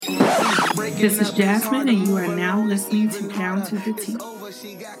This is Jasmine, and you are now listening to Down to the T.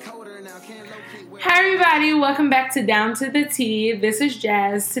 Hi, everybody. Welcome back to Down to the T. This is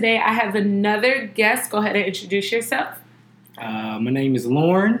Jazz. Today, I have another guest. Go ahead and introduce yourself. My name is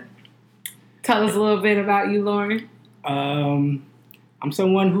Lauren. Tell us a little bit about you, Lauren. I'm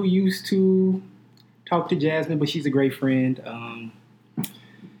someone who used to talk to Jasmine, but she's a great friend.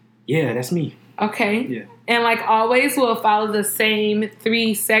 Yeah, that's me. Okay. Yeah. And like always, we'll follow the same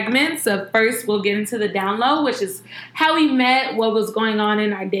 3 segments. So first, we'll get into the down low, which is how we met, what was going on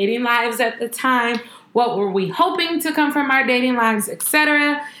in our dating lives at the time, what were we hoping to come from our dating lives,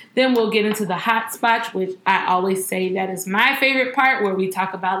 etc. Then we'll get into the hot spots, which I always say that is my favorite part, where we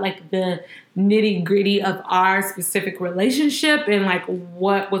talk about like the nitty gritty of our specific relationship and like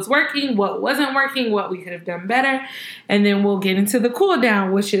what was working, what wasn't working, what we could have done better. And then we'll get into the cool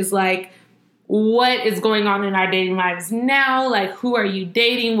down, which is like, what is going on in our dating lives now? Like, who are you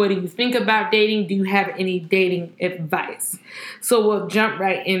dating? What do you think about dating? Do you have any dating advice? So we'll jump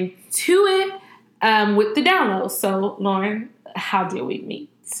right into it with the down low. So, Lauren, how did we meet?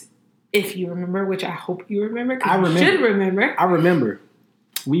 If you remember, which I hope you remember, because you should remember. I remember.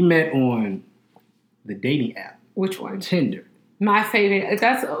 We met on the dating app. Which one? Tinder. My favorite.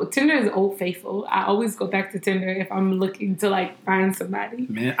 Tinder is old faithful. I always go back to Tinder if I'm looking to like find somebody.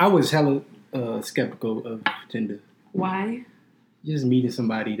 Man, I was hella skeptical of Tinder. Why? Just meeting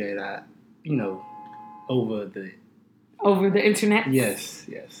somebody that over the internet? Yes.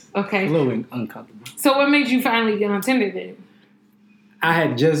 Okay. A little uncomfortable. So what made you finally get on Tinder then? I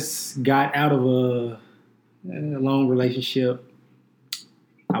had just got out of a long relationship.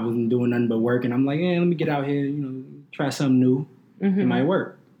 I wasn't doing nothing but working. I'm like, let me get out here, try something new. Mm-hmm. It might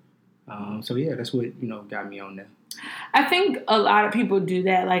work. So yeah, that's what, got me on there. I think a lot of people do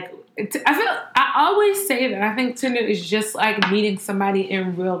that. Like, I always say that I think Tinder is just like meeting somebody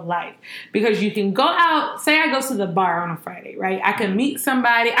in real life, because you can go out. Say I go to the bar on a Friday, right? I can meet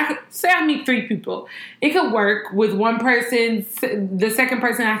somebody. I meet 3 people. It could work with one person. The second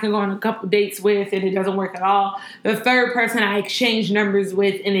person I can go on a couple dates with, and it doesn't work at all. The third person I exchange numbers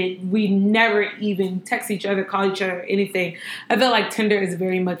with, and we never even text each other, call each other, or anything. I feel like Tinder is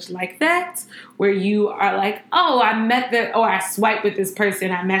very much like that, where you are like, oh, I swiped with this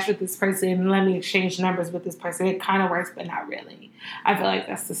person, I matched with this person, let me exchange numbers with this person. It kind of works, but not really. I feel like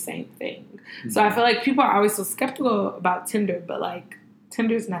that's the same thing. Mm-hmm. So I feel like people are always so skeptical about Tinder, but like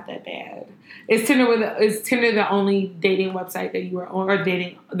Tinder's not that bad. Is Tinder the only dating website that you were on, or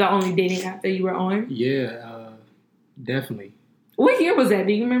the only dating app that you were on? Yeah, definitely. What year was that?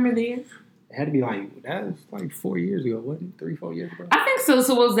 Do you remember the year? It had to be that was like 4 years ago, wasn't it? 3-4 years ago? I think so.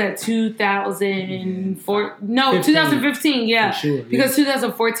 So what was that, 2004? No, 2015, yeah. Sure, yeah. Because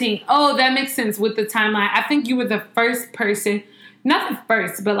 2014. Oh, that makes sense with the timeline. I think you were the first person, not the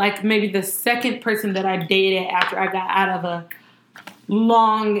first, but like maybe the second person that I dated after I got out of a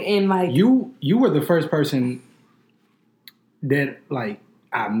long and like... You were the first person that like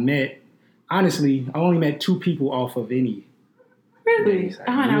I met. Honestly, I only met 2 people off of any... Really?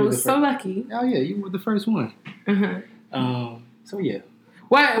 I was so lucky. Oh, yeah. You were the first one. Uh-huh. So, yeah.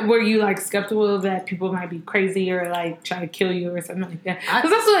 What, were you, like, skeptical that people might be crazy or, like, try to kill you or something like that? Because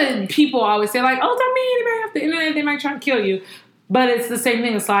that's what people always say. Like, oh, don't meet anybody off the internet. They might try to kill you. But it's the same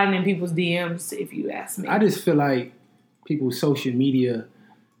thing as sliding in people's DMs, if you ask me. I just feel like people's social media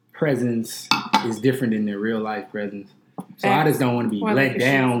presence is different than their real life presence. So I just don't want to be let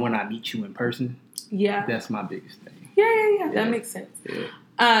down when I meet you in person. Yeah. That's my biggest thing. Yeah. That makes sense.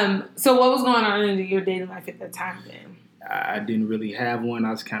 Yeah. So what was going on in your dating life at that time then? I didn't really have one.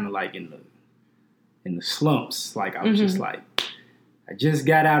 I was kind of like in the slumps. Like I was just like, I just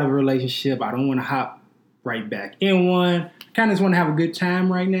got out of a relationship. I don't want to hop right back in one. I kind of just want to have a good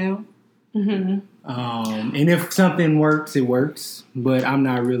time right now. Mm-hmm. And if something works, it works. But I'm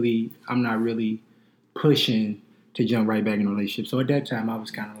not really pushing to jump right back in a relationship. So at that time, I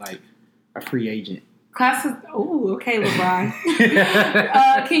was kind of like a free agent. Okay, LeBron.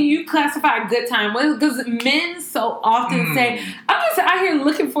 Can you classify a good time? Because men so often say, I'm just out here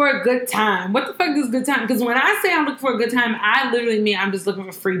looking for a good time. What the fuck is good time? Because when I say I'm looking for a good time, I literally mean I'm just looking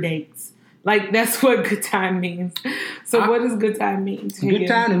for free dates. Like, that's what good time means. So what does good time mean to you? Good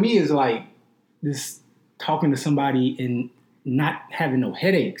time to me is like just talking to somebody and not having no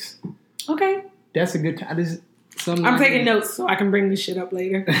headaches. Okay. That's a good time. I'm taking notes so I can bring this shit up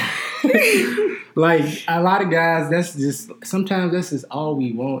later. Like a lot of guys, sometimes that's just all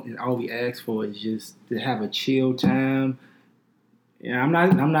we want and all we ask for is just to have a chill time. Yeah, I'm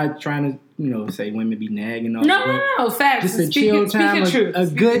not trying to say women be nagging. No, facts. Just a chill time, a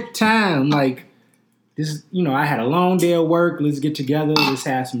good time. Like this, I had a long day of work. Let's get together. Let's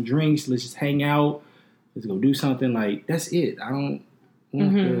have some drinks. Let's just hang out. Let's go do something. Like, that's it. I don't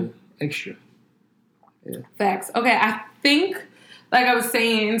want the extra. Yeah. Facts. Okay, I think, like I was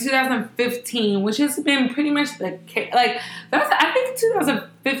saying, in 2015, which has been pretty much the case, I think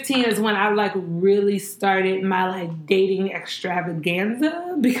 2015 is when I, like, really started my, like, dating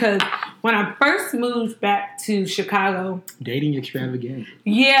extravaganza, because when I first moved back to Chicago... Dating extravaganza?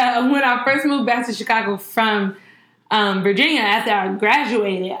 Yeah, when I first moved back to Chicago from Virginia, after I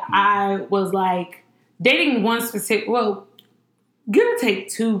graduated, I was, like, dating one specific... Well, give or take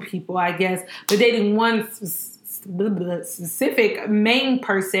two people, I guess, but dating one specific main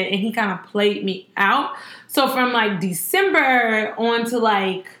person, and he kind of played me out. So from like December on to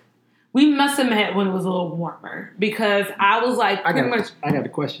like, we must have met when it was a little warmer, because I was like I got a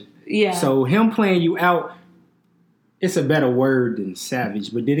question. Yeah. So him playing you out, it's a better word than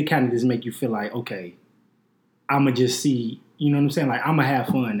savage, but did it kind of just make you feel like, okay, I'm going to just see, you know what I'm saying? Like, I'm going to have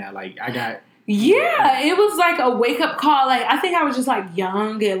fun now. Like, I got... Yeah, it was like a wake-up call. Like, I think I was just, like,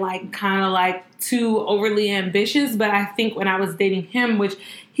 young and, like, kind of, like, too overly ambitious. But I think when I was dating him, which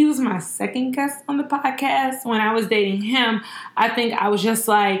he was my second guest on the podcast, when I was dating him, I think I was just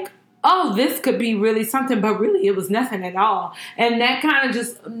like, oh, this could be really something. But really, it was nothing at all. And that kind of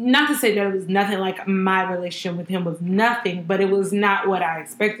just, not to say that it was nothing, like, my relationship with him was nothing, but it was not what I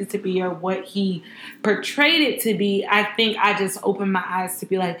expected to be or what he portrayed it to be. I think I just opened my eyes to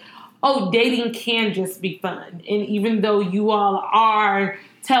be like, oh, dating can just be fun. And even though you all are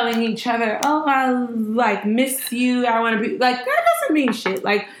telling each other, oh, I, like, miss you, I want to be, like, that doesn't mean shit.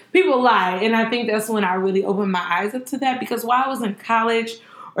 Like, people lie. And I think that's when I really opened my eyes up to that, because while I was in college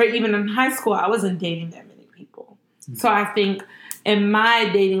or even in high school, I wasn't dating that many people. Mm-hmm. So I think in my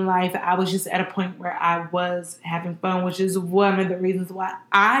dating life, I was just at a point where I was having fun, which is one of the reasons why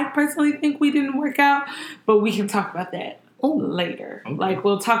I personally think we didn't work out. But we can talk about that later. Okay. Like,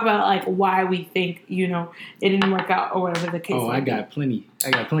 we'll talk about, like, why we think, it didn't work out or whatever the case I got plenty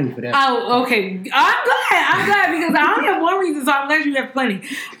for that. Oh, okay. I'm glad because I only have one reason, so I'm glad you have plenty.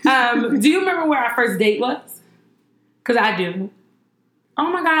 Do you remember where our first date was? Because I do.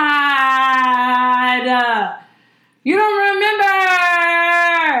 Oh, my God. You don't remember.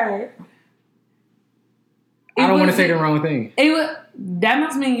 I don't want to say the wrong thing. That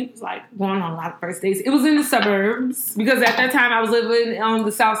must mean you was like going on a lot of first dates. It was in the suburbs, because at that time I was living on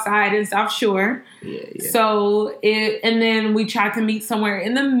the South Side and South Shore. Yeah. So and then we tried to meet somewhere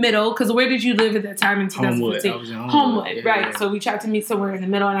in the middle, because where did you live at that time in 2015? Homewood. I was in Homewood, yeah, right? Yeah. So we tried to meet somewhere in the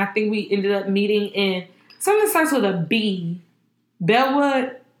middle, and I think we ended up meeting in something that starts with a B.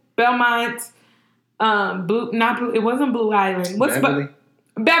 Bellwood, Belmont, it wasn't Blue Island. What's Beverly?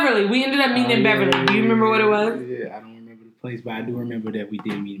 Beverly. We ended up meeting in Beverly. Do you remember what it was? Yeah, I don't remember the place, but I do remember that we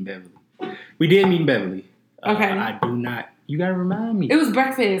did meet in Beverly. We did meet in Beverly. Okay. I do not. You gotta remind me. It was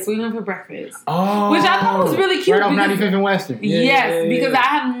breakfast. We went for breakfast. Oh. Which I thought was really cute. Right off 95th and Western. Yes, because I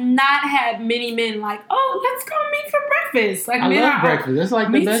have not had many men like, oh, let's go meet for breakfast. Like, I love breakfast. That's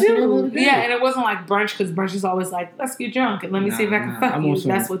like the best meal of the day. Yeah, and it wasn't like brunch, because brunch is always like, let's get drunk and let me see if I can fuck you.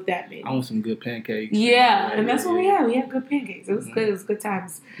 That's what that means. I want some good pancakes. Yeah, and that's what we had. We had good pancakes. It was good. It was good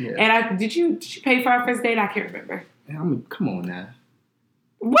times. Yeah. And did you pay for our first date? I can't remember. Come on now.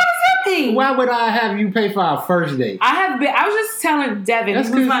 What does that mean? Why would I have you pay for our first date? I was just telling Devin,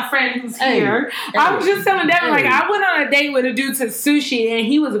 who's my friend who's here. I was just telling Devin, like, I went on a date with a dude to sushi, and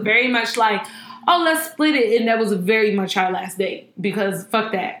he was very much like, oh, let's split it. And that was very much our last date, because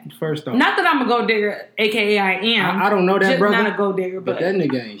fuck that. First off. Not that I'm a gold digger, a.k.a. I am. I don't know that, just brother. Not a gold digger, but that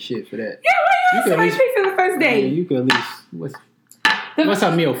nigga ain't shit for that. Yeah, well, you somebody pay for the first date. You could at least, what's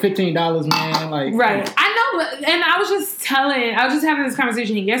our meal? $15, man? Like, right. I know, and I was just having this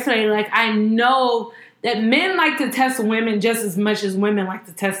conversation yesterday. Like, I know that men like to test women just as much as women like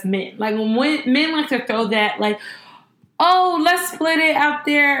to test men. Like, when men like to throw that, like, oh, let's split it out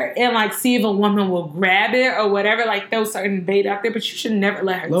there and, like, see if a woman will grab it or whatever. Like, throw certain bait out there, but you should never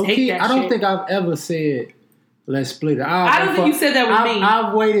let her take that shit. I don't think I've ever said, let's split it. I don't think you said that with me.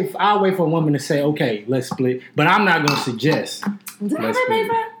 I'll wait for a woman to say, okay, let's split. But I'm not going to suggest. Did I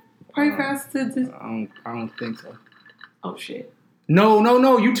ever pay for us to do? I don't think so. Oh, shit.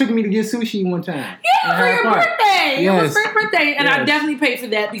 No. You took me to get sushi one time. Yeah, for your birthday. Yes. It was for your birthday. And I definitely paid for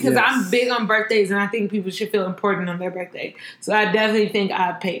that, because Yes. I'm big on birthdays, and I think people should feel important on their birthday. So I definitely think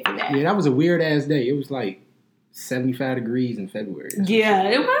I paid for that. Yeah, that was a weird-ass day. It was like 75 degrees in February. Yeah,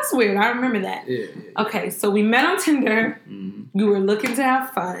 it was weird. I remember that. Yeah. Okay, so we met on Tinder. Mm-hmm. You were looking to have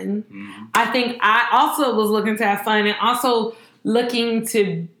fun. Mm-hmm. I think I also was looking to have fun, and also looking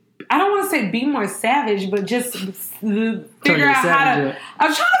to I don't want to say be more savage, but just figure out how to. I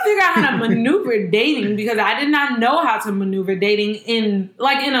was trying to figure out how to maneuver dating because I did not know how to maneuver dating in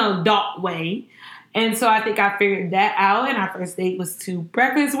an adult way. And so I think I figured that out. And our first date was to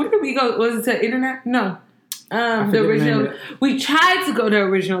breakfast. Where did we go? Was it to internet? No. The original. We tried to go to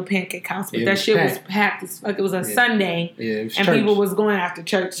original Pancake House, but that shit was packed as fuck. It was a Sunday, it was and church. People was going after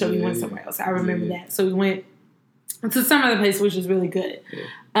church, so we went somewhere else. I remember that. So we went to some other place, which was really good.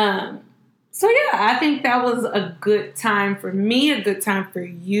 Yeah. So yeah, I think that was a good time for me, a good time for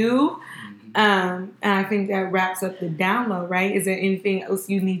you. And I think that wraps up the download, right? Is there anything else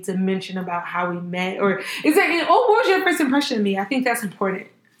you need to mention about how we met, or is there? What was your first impression of me? I think that's important.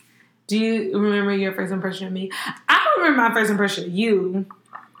 Do you remember your first impression of me? I don't remember my first impression of you.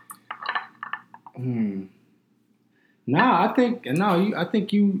 I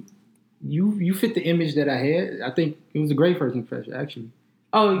think you fit the image that I had. I think it was a great first impression, actually.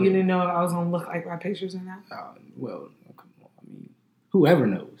 Oh, you didn't know if I was gonna look like my pictures or not? Well, come on. I mean, whoever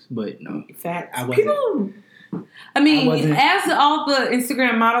knows, but no. Facts. I wasn't. As all the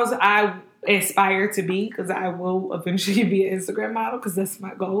Instagram models I aspire to be, because I will eventually be an Instagram model, because that's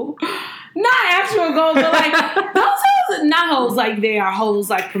my goal. Not actual goal, but like those hoes, not hoes like they are hoes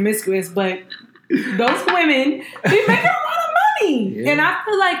like promiscuous, but those women, they make a lot of money. Yeah. And I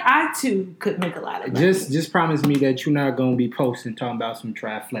feel like I too could make a lot of money. Just promise me that you're not gonna be posting talking about some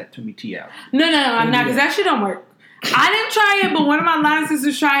triathlete to out. No, I'm not, because that shit don't work. I didn't try it, but one of my line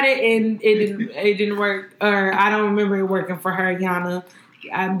sisters tried it and it didn't work. Or I don't remember it working for her, Yana.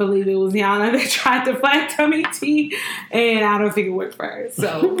 I believe it was Yana that tried the flat tummy tea, and I don't think it worked for her.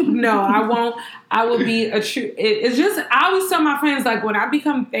 So no, I won't. I will be a true. It's just I always tell my friends, like, when I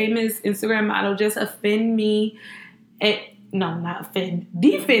become famous Instagram model, just offend me. Not offend,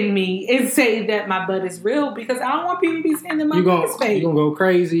 defend me and say that my butt is real, because I don't want people to be saying that my butt is fake. You're going to go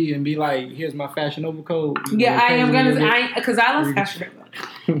crazy and be like, here's my Fashion Nova code. Yeah, I am going to, because I love Fashion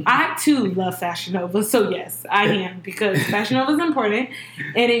Nova. I too love Fashion Nova. So yes, I am, because Fashion Nova is important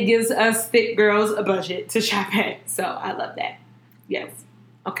and it gives us thick girls a budget to shop at. So I love that. Yes.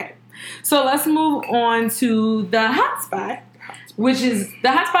 Okay. So let's move on to the hot spot. Which is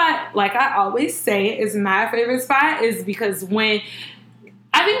the hot spot, like I always say, is my favorite spot, is because when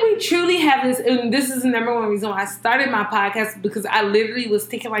I think we truly have this, and this is the number one reason why I started my podcast, because I literally was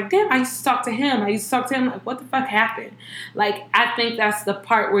thinking like, damn, I used to talk to him. Like, what the fuck happened? Like, I think that's the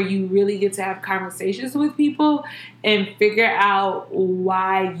part where you really get to have conversations with people and figure out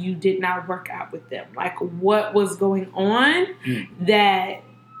why you did not work out with them. Like, what was going on that,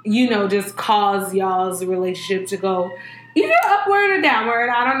 just caused y'all's relationship to go either upward or downward.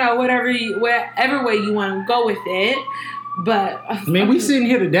 I don't know, whatever way you want to go with it. But I mean, we sitting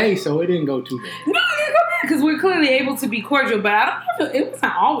here today, so it didn't go too bad. No, it didn't go bad because we're clearly able to be cordial. But I don't know, it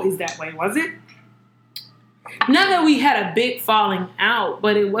wasn't always that way, was it? Not that we had a big falling out,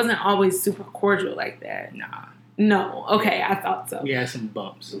 but it wasn't always super cordial like that. Nah. No. Okay, I thought so. We had some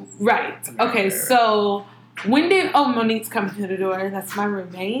bumps. Right. Okay, so when did Monique's coming to the door? That's my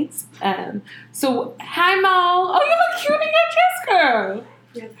roommate. So hi, Mo. Oh, you look cute in your dress, girl.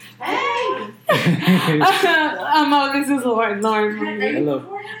 Yes. Hey. Mo, this is Lauren.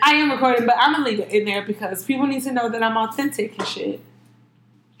 Hello. I am recording, but I'm gonna leave it in there because people need to know that I'm authentic and shit.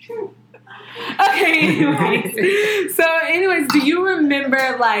 True. Okay. Anyways, do you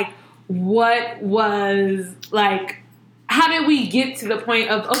remember what was how did we get to the point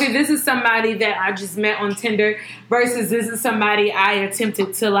of, okay, this is somebody that I just met on Tinder versus this is somebody I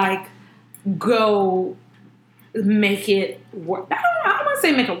attempted to go make it work. I don't want to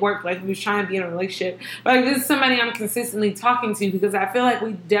say make it work like we was trying to be in a relationship, but this is somebody I'm consistently talking to, because I feel like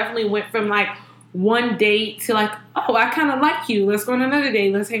we definitely went from one date to oh, I kind of like you. Let's go on another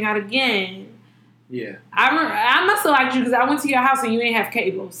date. Let's hang out again. Yeah. I must have liked you because I went to your house and you ain't have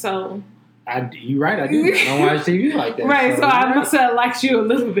cable, so. You're right, I do. I don't watch TV like that. Right, so I must have liked you a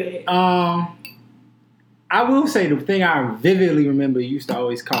little bit. I will say the thing I vividly remember, you used to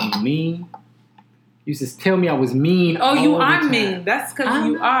always call me mean. You used to tell me I was mean. Oh, you are mean. That's because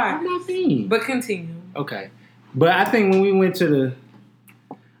you are. I'm not mean. But continue. Okay. But I think when we went to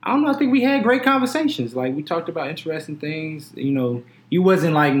I think we had great conversations. We talked about interesting things. You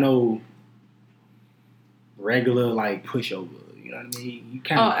wasn't no regular pushover. You know what I mean?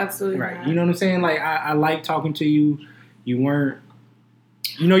 You absolutely right. Not. You know what I'm saying? I like talking to you. You weren't.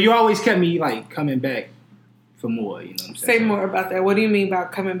 You always kept me coming back for more. You know what I'm saying? Say more about that. What do you mean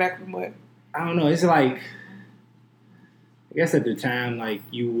about coming back from what? I don't know. It's I guess at the time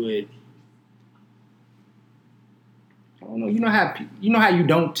you would. I don't know. You know how you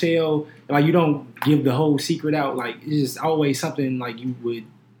don't tell, you don't give the whole secret out. It's just always something you would.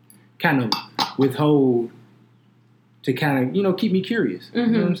 kind of withhold to kind of, keep me curious. You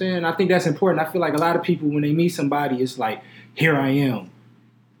know what I'm saying? I think that's important. I feel like a lot of people, when they meet somebody, it's like, here I am.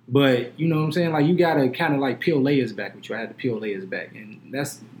 But, you know what I'm saying? Like, you got to kind of like peel layers back, which I had to peel layers back. And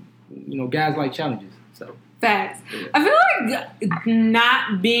that's, guys like challenges. So facts. Yeah. I feel like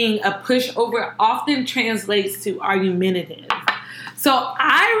not being a pushover often translates to argumentative. So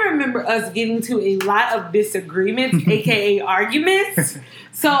I remember us getting to a lot of disagreements, aka arguments.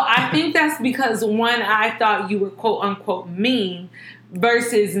 So I think that's because, one, I thought you were quote unquote mean,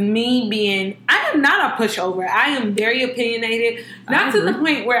 versus me being, I am not a pushover. I am very opinionated, not to the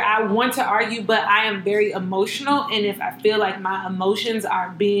point where I want to argue, but I am very emotional. And if I feel like my emotions are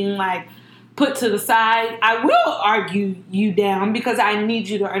being like put to the side, I will argue you down because I need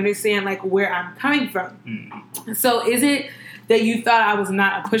you to understand like where I'm coming from. So is it that you thought I was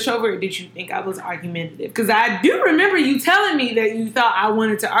not a pushover, or did you think I was argumentative? Because I do remember you telling me that you thought I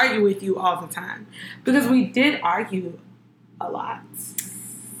wanted to argue with you all the time. Because we did argue a lot.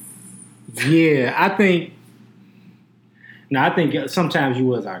 Yeah, I think sometimes you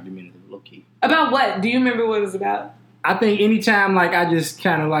was argumentative, low key. About what? Do you remember what it was about? I think anytime like I just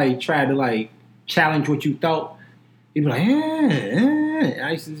kind of like tried to like challenge what you thought, you'd be like,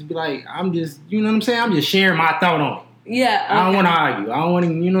 I used to just be like, I'm just, you know what I'm saying? I'm just sharing my thought on it. Yeah. Okay. I don't want to argue. I don't want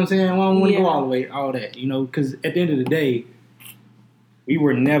to, you know what I'm saying? I don't want to go all the way, all that, because at the end of the day, we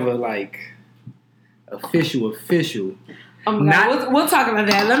were never like official. Oh my God. We'll talk about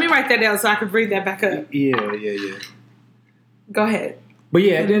that. Let me write that down so I can bring that back up. Yeah. Go ahead. But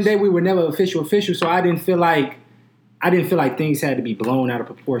yeah, at the end of the day, we were never official. So I didn't feel like things had to be blown out of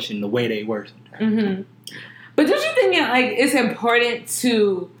proportion the way they were sometimes. But don't you think like it's important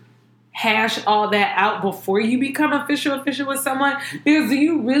to hash all that out before you become official with someone? Because do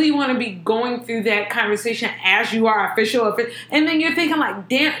you really want to be going through that conversation as you are official? And then you're thinking like,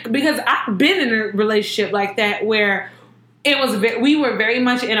 damn, because I've been in a relationship like that where it was we were very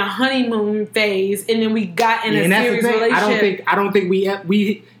much in a honeymoon phase, and then we got in a serious relationship. I don't think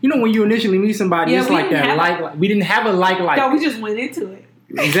we when you initially meet somebody, it's like that. We didn't have a like. No, we just went into it.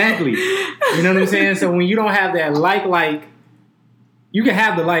 Exactly. You know what I'm saying? So when you don't have that like, you can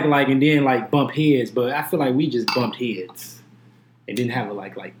have the like, and then like bump heads, but I feel like we just bumped heads and didn't have a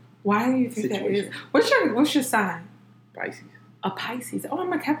like. Why do you think situation. That is? What's your sign? Pisces. A Pisces. Oh,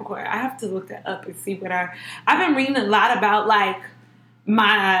 I'm a Capricorn. I have to look that up and see what I've been reading a lot about like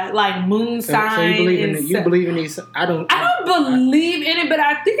my like moon sign. So you believe in these? I don't believe in it, but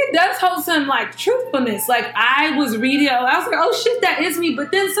I think it does hold some like truthfulness. Like I was reading, I was like, oh shit, that is me.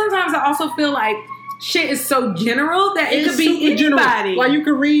 But then sometimes I also feel like shit is so general that it could be anybody. General. Like you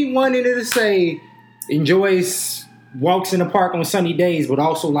could read one and it'll say enjoys walks in the park on sunny days, but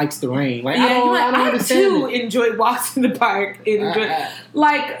also likes the rain. Like I too enjoy walks in the park.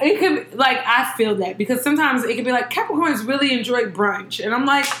 Like it could, like I feel that because sometimes it could be like Capricorns really enjoy brunch, and I'm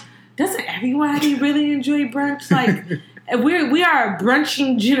like, doesn't everybody really enjoy brunch? Like we are a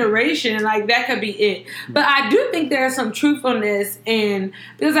brunching generation. Like that could be it. But I do think there's some truthfulness in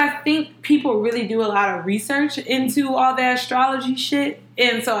because I think people really do a lot of research into all that astrology shit,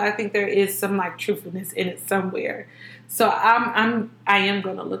 and so I think there is some like truthfulness in it somewhere. So I am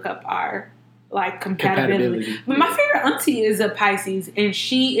gonna look up our like compatibility. But my favorite auntie is a Pisces, and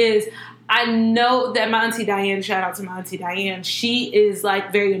she is. I know that my auntie Diane. Shout out to my auntie Diane. She is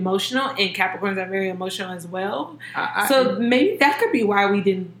like very emotional, and Capricorns are very emotional as well. So maybe that could be why we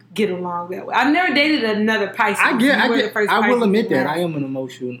didn't get along that way. I've never dated another Pisces. I will admit that I am an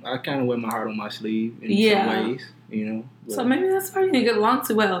emotional. I kind of wear my heart on my sleeve in some ways, But. So maybe that's why we didn't get along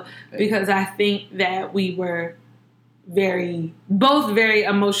too well because I think that we were both very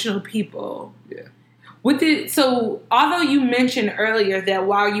emotional people. Yeah. So although you mentioned earlier that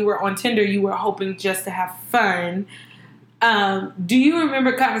while you were on Tinder, you were hoping just to have fun, do you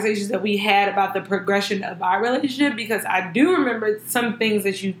remember conversations that we had about the progression of our relationship? Because I do remember some things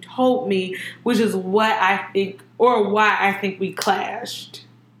that you told me, which is what I think or why I think we clashed.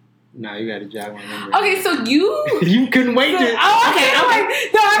 No, you got to jog my memory. Okay, so you couldn't wait to. Oh, okay.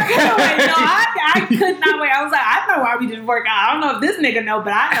 No, I couldn't wait. No, I could not wait. I was like, I know why we didn't work out. I don't know if this nigga know,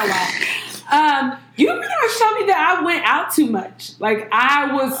 but I know why. You pretty much told me that I went out too much. Like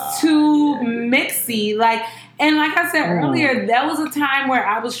I was too mixy. Like, and like I said earlier, that was a time where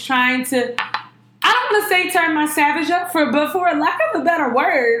I was trying to. I don't want to say turn my savage up but for lack of a better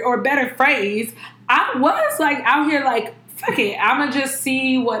word or better phrase, I was like out here like. Fuck it, I'm going to just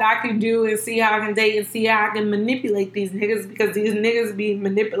see what I can do and see how I can date and see how I can manipulate these niggas because these niggas be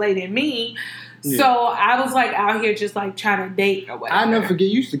manipulating me. Yeah. So I was like out here just like trying to date or whatever. I never forget,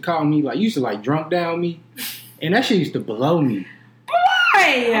 you used to call me like, you used to like drunk down me and that shit used to blow me. Why?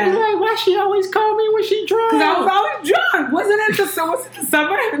 Why? I was like, why she always call me when she drunk? Because I was always drunk. Wasn't it the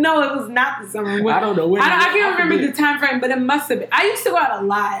summer? No, it was not the summer. I don't know. I can't remember the time frame, but it must have been. I used to go out a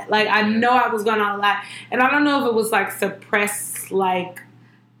lot. Like, I know I was going out a lot. And I don't know if it was, like, suppressed, like,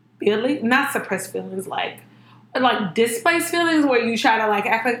 feelings. Not suppressed feelings, like displaced feelings where you try to, like,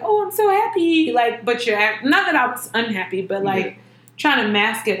 act like, oh, I'm so happy. Like, but you're not that I was unhappy, but, like, trying to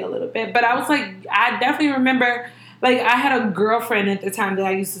mask it a little bit. But I was, like, I definitely remember, like, I had a girlfriend at the time that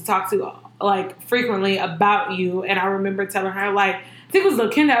I used to talk to, like, frequently about you. And I remember telling her, like, I think it was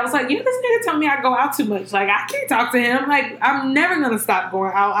LaKenda. I was like, this nigga told me I go out too much. Like, I can't talk to him. Like, I'm never going to stop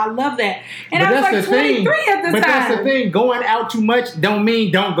going out. I love that. And I was like 23 at the time. But that's the thing. Going out too much don't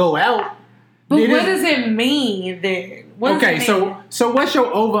mean don't go out. But what does it mean then? Okay, so what's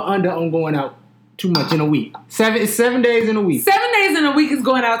your over-under on going out too much in a week? 7 days in a week. 7 days in a week is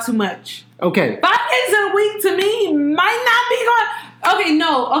going out too much. Okay. 5 days in a week to me might not be going. Okay,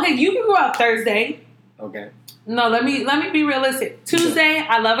 no. Okay, you can go out Thursday. Okay. No, let me be realistic. Tuesday,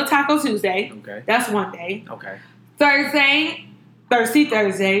 I love a Taco Tuesday. Okay. That's one day. Okay. Thursday.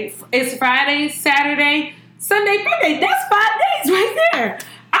 It's Friday, Saturday, Sunday, Monday. That's 5 days right there.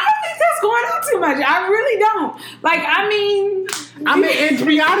 I don't think that's going out too much. I really don't. Like, I mean, and to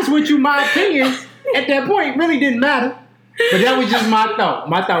be honest with you, my opinion at that point really didn't matter. But that was just my thought.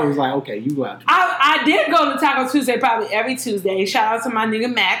 My thought was like, okay, you go out. I did go to Taco Tuesday probably every Tuesday. Shout out to my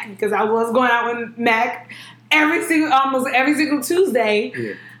nigga Mac, because I was going out with Mac almost every single Tuesday.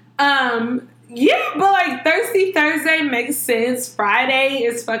 Yeah. But like Thursday makes sense. Friday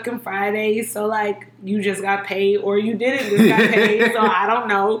is fucking Friday, so like you just got paid or you didn't just got paid. So I don't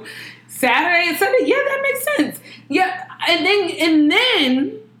know. Saturday and Sunday, yeah, that makes sense. Yeah, and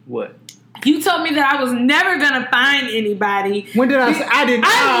then what? You told me that I was never gonna find anybody. When did I say? I didn't.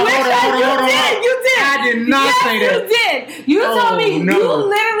 You did. I did not say that. You did. You told me. No. You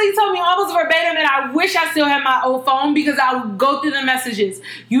literally told me almost verbatim that I wish I still had my old phone because I would go through the messages.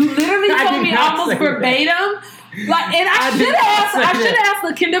 You literally told me almost verbatim. Like, and I should have asked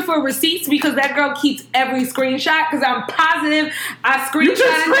LaKenda for receipts because that girl keeps every screenshot because I'm positive I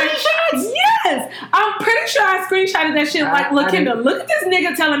screenshotted screenshots? Yes, I'm pretty sure I screenshotted that shit. Like, LaKenda, look at this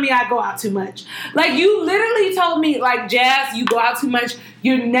nigga telling me I go out too much. Like, you literally told me, like, Jazz, you go out too much.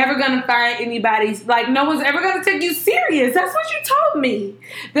 You're never gonna find anybody. Like, no one's ever gonna take you serious. That's what you told me.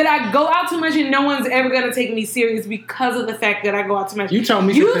 That I go out too much and no one's ever gonna take me serious because of the fact that I go out too much. You told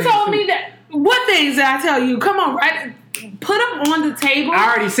me. You told me that. What things did I tell you? Come on, right? Put them on the table.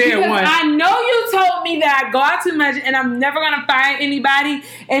 I already said one. I know you told me that I go out too much and I'm never going to find anybody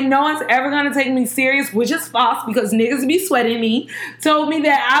and no one's ever going to take me serious, which is false because niggas be sweating me. Told me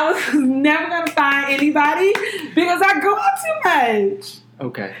that I was never going to find anybody because I go out too much.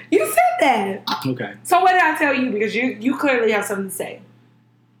 Okay. You said that. Okay. So what did I tell you? Because you clearly have something to say.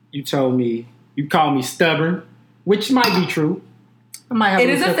 You told me, you called me stubborn, which might be true. It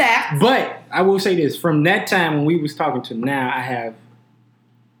is a fact. But I will say this. From that time when we was talking to now, I have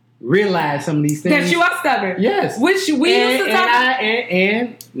realized some of these things. That you are stubborn. Yes. Which we used to talk about.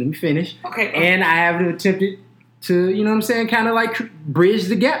 And let me finish. Okay. And I have attempted to, you know what I'm saying, kind of like bridge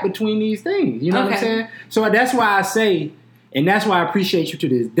the gap between these things. You know what I'm saying? So that's why I say, and that's why I appreciate you to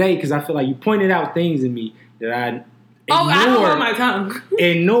this day, because I feel like you pointed out things in me that I ignored. I don't hold my tongue.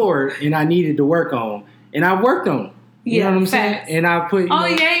 Ignored, and I needed to work on. And I worked on them. You know what I'm saying? And I put.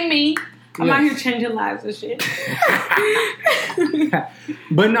 Yay me! I'm out here changing lives and shit.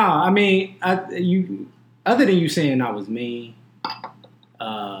 But no, I mean, other than you saying I was mean,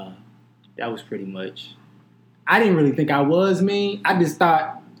 that was pretty much. I didn't really think I was mean. I just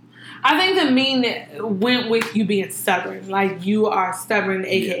thought. I think the mean went with you being stubborn. Like, you are stubborn,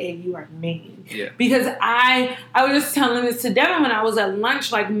 a.k.a. you are mean. Yeah. Because I was just telling this to Devin when I was at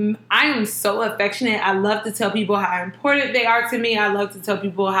lunch. Like, I am so affectionate. I love to tell people how important they are to me. I love to tell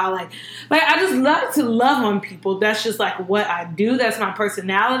people how, like I just love to love on people. That's just, like, what I do. That's my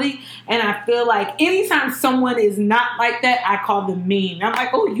personality. And I feel like anytime someone is not like that, I call them mean. I'm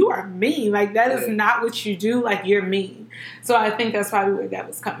like, oh, you are mean. Like, that is not what you do. Like, you're mean. So I think that's probably where that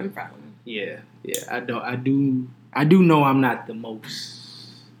was coming from. Yeah. I do know I'm not the most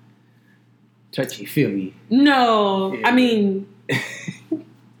touchy-feely. No. Yeah. I mean,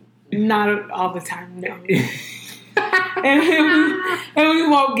 not all the time, no. and we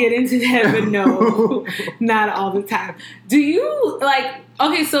won't get into that, but no, not all the time. Do you,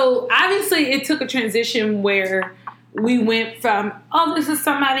 okay, so obviously it took a transition where we went from, oh, this is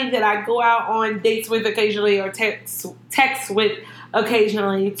somebody that I go out on dates with occasionally or text with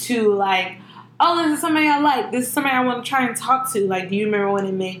occasionally to, like, oh, this is somebody I like. This is somebody I want to try and talk to. Like, do you remember when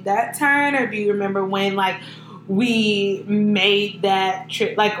it made that turn? Or do you remember when, like, we made that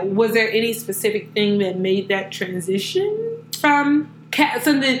like, was there any specific thing that made that transition from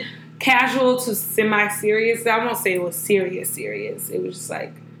something casual to semi-serious? I won't say it was serious. It was just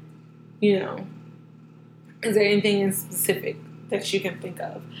like, you know, is there anything in specific that you can think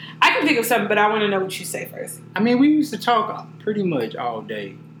of? I can think of something, but I want to know what you say first. I mean, we used to talk pretty much all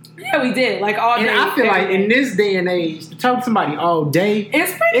day. Yeah, we did. Like all day. And I feel like in this day and age, to talk to somebody all day,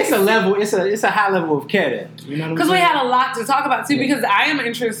 it's a level. It's a high level of care there. You know what I'm saying? Because we had a lot to talk about too. Yeah. Because I am an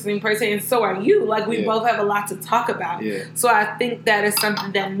interesting person, and so are you. Like we both have a lot to talk about. Yeah. So I think that is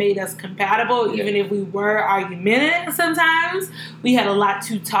something that made us compatible. Even if we were argumentative sometimes, we had a lot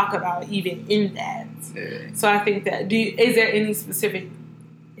to talk about even in that. Yeah. So I think that. Is there any specific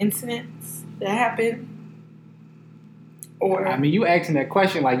incidents that happened? Or, I mean, you asking that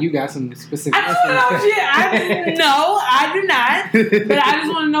question like you got some specific. I do not. But I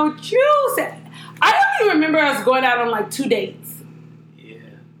just want to know what you said. I don't even remember us going out on like 2 dates. Yeah.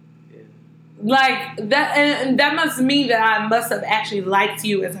 Like that, and that must mean that I must have actually liked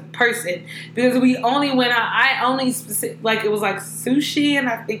you as a person, because we only went out. I only like it was like sushi, and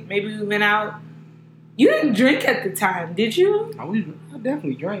I think maybe we went out. You didn't drink at the time, did you? I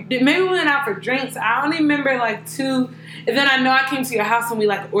definitely drank. Maybe we went out for drinks. I only remember like 2. And then I know I came to your house and we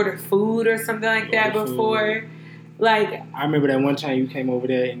like ordered food or something like that before. Like, I remember that one time you came over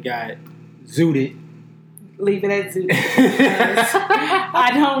there and got zooted. Leave it at zooted.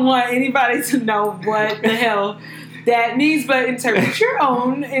 I don't want anybody to know what the hell that means, but interpret your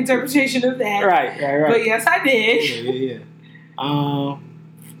own interpretation of that. Right. But yes, I did. Yeah.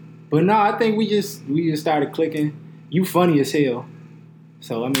 But no, I think we just started clicking. You funny as hell.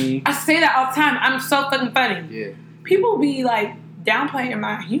 So I mean, I say that all the time. I'm so fucking funny. Yeah. People be like downplaying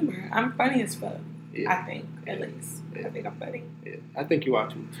my humor. I'm funny as fuck. Yeah. I think, at least. Yeah. I think I'm funny. Yeah, I think you are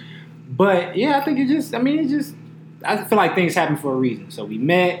too. But yeah, I think I feel like things happen for a reason. So we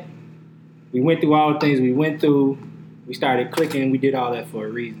met, we went through all the things we went through, we started clicking, we did all that for a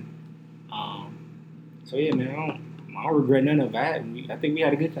reason. So yeah, man, I don't regret none of it. I think we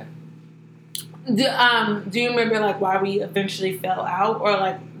had a good time. Do you remember like why we eventually fell out, or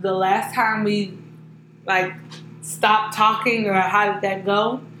like the last time we like stopped talking, or how did that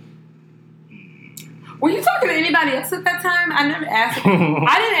go? Were you talking to anybody else at that time? I never asked.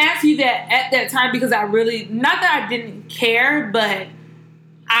 I didn't ask you that at that time because I really, not that I didn't care, but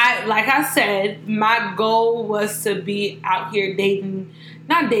like I said, my goal was to be out here dating.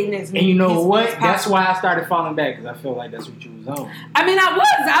 Not dating as many. And you know what? That's why I started falling back, because I feel like that's what you was on. I mean, I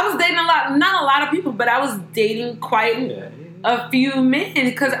was dating not a lot of people, but I was dating quite a few men,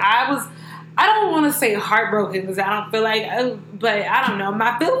 because I don't want to say heartbroken, because I don't feel like, but I don't know.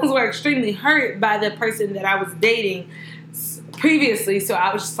 My feelings were extremely hurt by the person that I was dating previously, so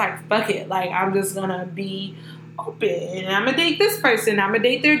I was just like, fuck it. Like, I'm just going to be open, and I'm gonna date this person, I'm gonna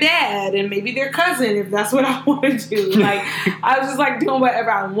date their dad and maybe their cousin if that's what I want to do. Like, I was just like doing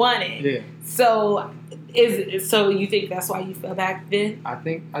whatever I wanted. Yeah. So you think that's why you fell back then? I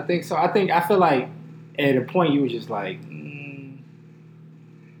think so. I feel like at a point you were just like,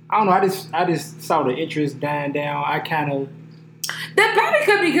 I don't know. I just saw the interest dying down. I kind of. That probably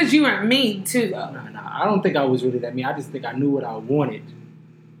could be because you weren't mean too, though. No. I don't think I was really that mean. I just think I knew what I wanted.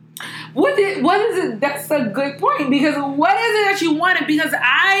 What is it? That's a good point, because what is it that you wanted? Because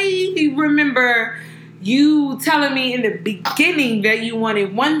I remember you telling me in the beginning that you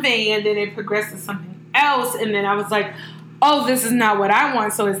wanted one thing, and then it progressed to something else, and then I was like, oh, this is not what I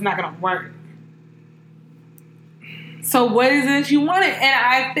want, so it's not going to work. So what is it that you wanted?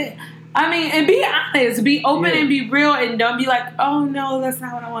 And and be honest, be open and be real, and don't be like, oh no, that's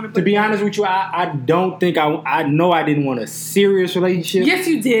not what I want. To be honest with you, I don't think I know I didn't want a serious relationship. Yes,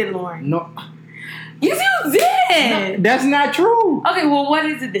 you did, Lauren. No. Yes, you did. No, that's not true. Okay, well, what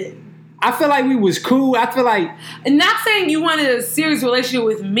is it then? I feel like we was cool. I feel like, not saying you wanted a serious relationship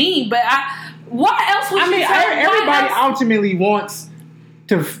with me, but what else would you tell me? Everybody ultimately wants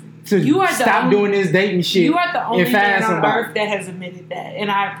to stop doing this dating shit. You are the only man on somebody. earth that has admitted that,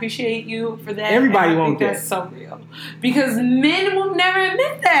 and I appreciate you for that. Everybody wants that. That's so real, because men will never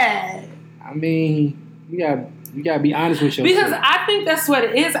admit that. I mean, you gotta be honest with yourself. Because I think that's what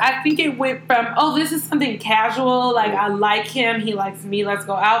it is. I think it went from, oh, this is something casual, like I like him, he likes me, let's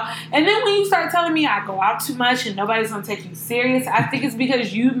go out. And then when you start telling me I go out too much and nobody's gonna take you serious, I think it's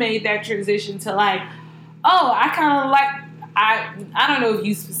because you made that transition to like, oh, I kind of like. I don't know if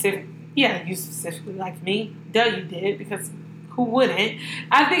you specifically like me. Duh, you did, because who wouldn't?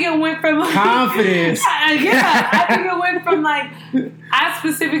 I think it went from like, confidence. I think it went from like, I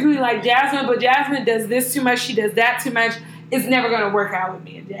specifically like Jasmine, but Jasmine does this too much, she does that too much. It's never going to work out with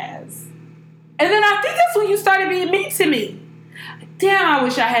me and Jazz. And then I think that's when you started being mean to me. Damn, I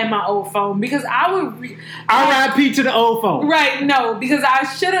wish I had my old phone because I would. R.I.P. to the old phone. Right, no, because I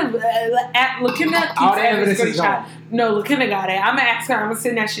should have. LaKenna All the evidence is gone. No, LaKenna got it. I'm gonna ask her. I'm gonna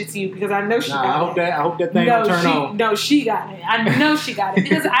send that shit to you because I know she got it. I hope that thing will turn on. No, she got it. I know she got it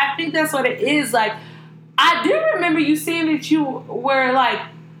because I think that's what it is. Like, I do remember you saying that you were like.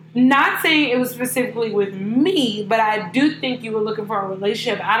 Not saying it was specifically with me, but I do think you were looking for a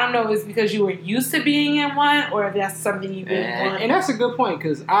relationship. I don't know if it's because you were used to being in one or if that's something you really want. And that's a good point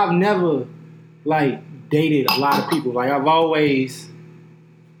because I've never, like, dated a lot of people. Like, I've always,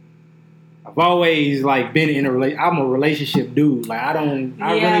 like, been in a relationship. I'm a relationship dude. Like, I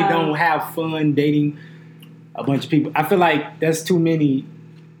really don't have fun dating a bunch of people. I feel like that's too many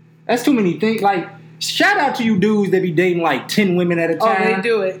things. Like, shout out to you dudes that be dating like 10 women at a time. Oh, they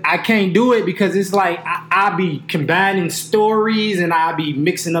do it. I can't do it because it's like I be combining stories and I be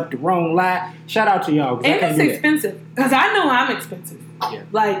mixing up the wrong lie. Shout out to y'all. And it's expensive. Because I know I'm expensive. Yeah.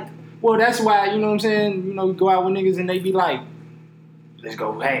 Like. Well, that's why, you know what I'm saying? You know, we go out with niggas and they be like, let's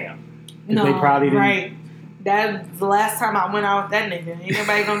go ham. No, they probably didn't. Right. That's the last time I went out with that nigga. Ain't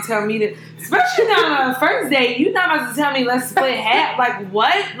nobody gonna tell me that. Especially not on the first date. You not about to tell me let's split half. Like,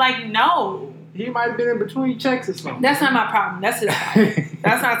 what? Like, no. He might have been in between checks or something. That's not my problem. That's his problem.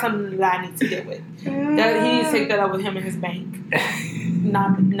 That's not something that I need to deal with. He needs to take that up with him and his bank.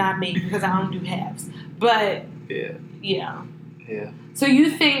 Not me, because I don't do halves. But, yeah. So you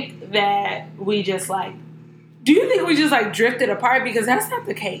think that we just like... Do you think we just like drifted apart? Because that's not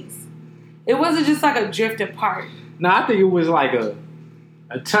the case. It wasn't just like a drift apart. No, I think it was like a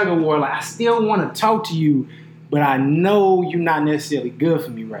tug of war. Like, I still want to talk to you, but I know you're not necessarily good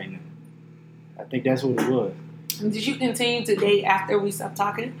for me right now. I think that's what it was. Did you continue to date after we stopped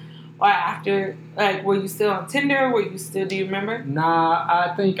talking? Or after, like, were you still on Tinder? Do you remember? Nah,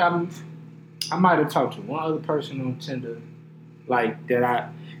 I think I might have talked to one other person on Tinder. Like,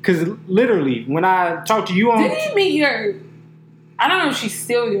 because literally, when I talked to you on... Did he meet I don't know if she's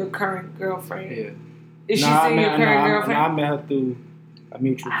still your current girlfriend. Yeah. Is she still your current girlfriend? I met her through a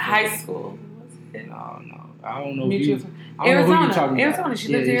mutual friend. High school. No. I don't know Arizona. She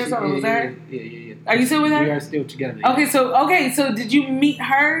lived in Arizona. Was that her? Yeah. Are you still with her? We are still together. Okay, so did you meet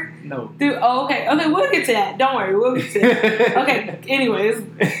her? No. Okay, we'll get to that. Don't worry, we'll get to that. Okay, anyways.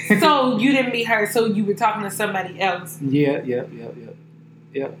 So you didn't meet her, so you were talking to somebody else. Yeah.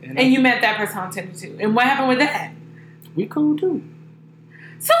 And you met that person on Tinder too. And what happened with that? We cool too.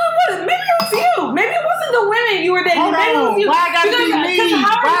 So maybe it was you. Maybe it wasn't the women you were dating. Hold maybe on. It was you. Why I gotta be me?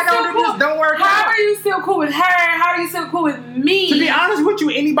 Why this don't work out? How are you still cool with her? How are you still cool with me? To be honest with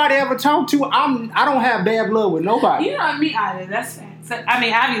you, anybody I ever talk to, I don't have bad blood with nobody. You know me either. That's fact. So, I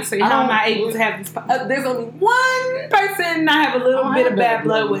mean, obviously, I'm not able to have this. There's only one person I have a little bit of bad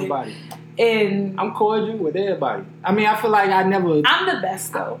blood with. And I'm cordial with everybody. I mean, I feel like I'm the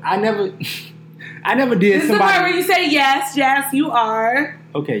best though. I never did this somebody. This is the part where you say yes, you are.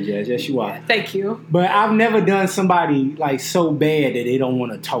 Okay, Jazz, yes, you are. Thank you. But I've never done somebody like so bad that they don't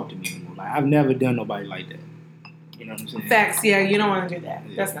want to talk to me anymore. Like, I've never done nobody like that. You know what I'm saying? Facts, yeah, you don't want to do that.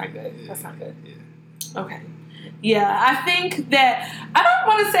 Yeah, that's not good. That's not good. Yeah. Okay. Yeah, I think that, I don't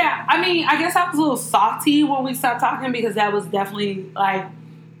want to say, I mean, I guess I was a little salty when we stopped talking because that was definitely like,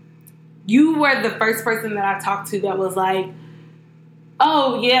 you were the first person that I talked to that was like,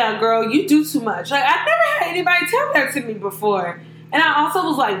 oh yeah, girl, you do too much. Like, I never had anybody tell that to me before. And I also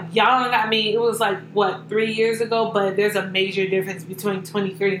was like young. I mean, it was like, 3 years ago? But there's a major difference between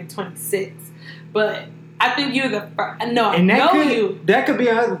 23 and 26. But I think you're the first. No, and I know you. That could be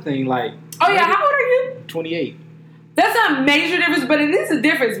another thing. Like, oh yeah, how old are you? 28. That's not a major difference, but it is a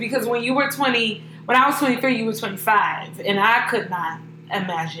difference because when I was 23, you were 25. And I could not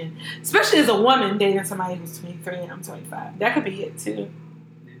imagine, especially as a woman, dating somebody who's 23 and I'm 25. That could be it too.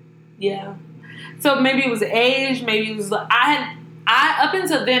 Yeah. So maybe it was age. Maybe it was up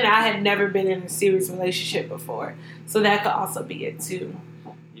until then, I had never been in a serious relationship before, so that could also be it too.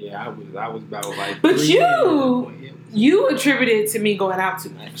 Yeah, I was about like. But you attributed to me going out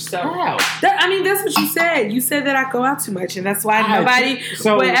too much. So that's what you said. You said that I go out too much, and that's why nobody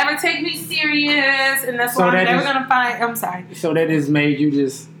would ever take me serious, and that's why I'm never gonna find. I'm sorry. So that has made you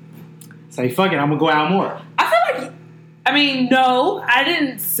just say, "Fuck it, I'm gonna go out more." I feel like. I mean, no, I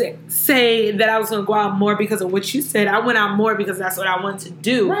didn't say that I was going to go out more because of what you said. I went out more because that's what I wanted to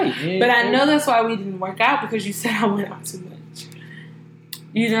do. Right. Yeah, but I know that's why we didn't work out because you said I went out too much.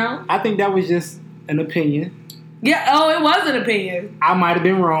 You know? I think that was just an opinion. Yeah, it was an opinion. I might have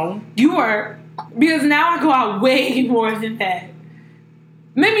been wrong. You were. Because now I go out way more than that.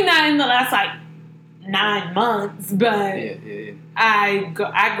 Maybe not in the last, 9 months, but Yeah. I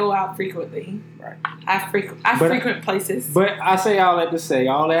go out frequently. Right. I frequent places. But I say all that to say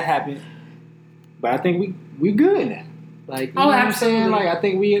all that happened. But I think we good now. Like, you know what I'm saying? Like, I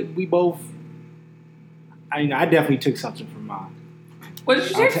think we both. I definitely took something from mine. What did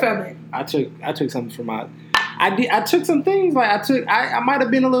you take from it? I took something from mine. I took some things. Like, I might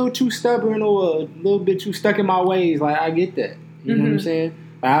have been a little too stubborn or a little bit too stuck in my ways. Like, I get that. You know what I'm saying?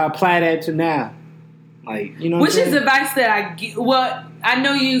 Like, I apply that to now. Like, you know what I'm saying? Which is advice that I get. Well, I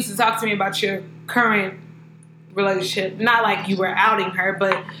know you used to talk to me about your current relationship. Not like you were outing her,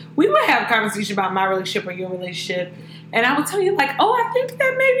 but we would have a conversation about my relationship or your relationship. And I would tell you, like, oh, I think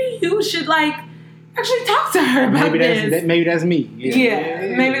that maybe you should, like, actually talk to her about this. Maybe that's me.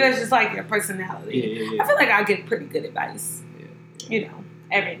 Yeah. Maybe that's just, like, your personality. Yeah. I feel like I get pretty good advice. You know,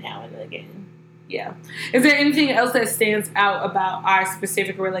 every now and again. Yeah. Is there anything else that stands out about our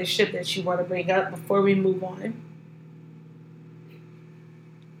specific relationship that you want to bring up before we move on?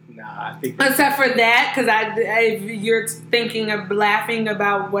 Nah, I think... Except for that, because if you're thinking of laughing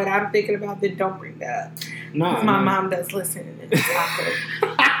about what I'm thinking about, then don't bring that up. No, my mom does listen and it's awkward.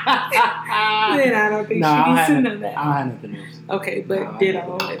 Then I don't think she needs to know that. I don't have nothing else. Okay, but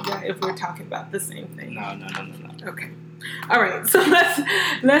ditto if we're talking about the same thing. No. Okay. All right, so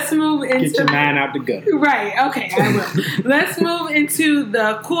let's move into... Get your mind out the gutter. Right, okay, I will. Let's move into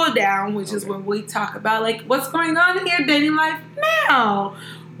the cool down, which is where we talk about, like, what's going on in your dating life now.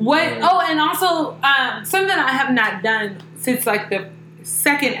 And also, something I have not done since, like, the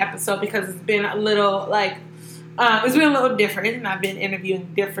second episode, because it's been a little, like, it's been a little different, and I've been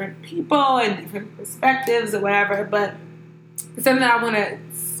interviewing different people and different perspectives or whatever, but something that I want to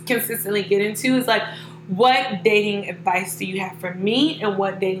consistently get into is, like, what dating advice do you have for me, and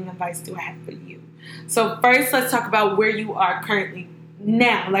what dating advice do I have for you? So first, let's talk about where you are currently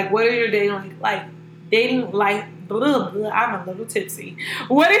now. Like, what are your dating life? I'm a little tipsy.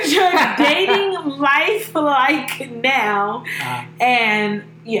 What is your dating life like now? And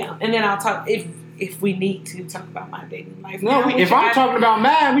then I'll talk if we need to talk about my dating life. No, if I'm talking about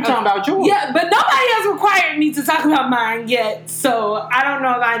mine, we're talking about yours. Yeah, but nobody has required me to talk about mine yet, so I don't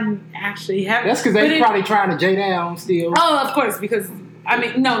know if I actually have. That's because they're probably trying to J down still. Oh, of course, because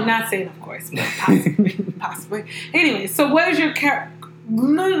no, not saying of course, but possibly. Anyway, so what is your current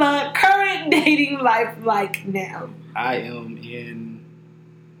dating life like now? I am in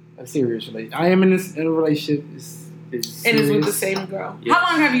a serious relationship. I am in a relationship. It's with the same girl. Yes. How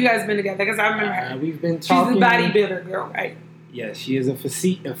long have you guys been together? Because I remember her. We've been talking. She's a bodybuilder girl, right? Yes, she is a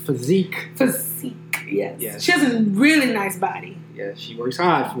physique. Physique, yes. She has a really nice body. Yeah, she works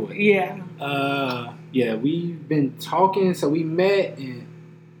hard for it. Yeah. We've been talking. So we met in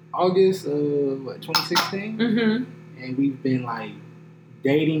August of 2016, and we've been like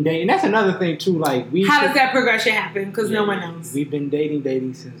dating. That's another thing too. Like how does that progression happen? Because no one knows. We've been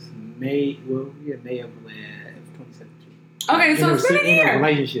dating since May. Well, May of 2017. Okay, so it's been a year.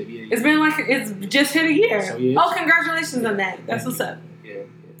 Relationship, yeah. It's been it's just hit a year. So, yeah. Oh, congratulations on that. That's what's up. Yeah.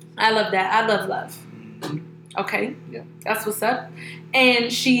 I love that. I love love. Okay. Yeah. That's what's up. And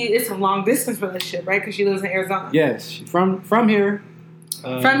it's a long distance relationship, right? Because she lives in Arizona. Yes, from here.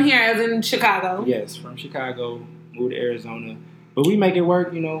 From here, as in Chicago. Yes, from Chicago, moved to Arizona, but we make it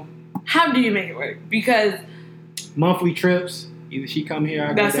work. How do you make it work? Because monthly trips. Either she come here, I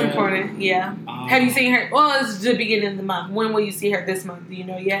go that's down. Important. Yeah. Have you seen her? Well, it's the beginning of the month. When will you see her this month? Do you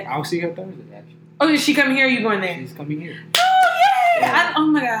know yet? I'll see her Thursday, actually. Oh, did she come here? Or you going there? She's coming here. Oh yeah! Oh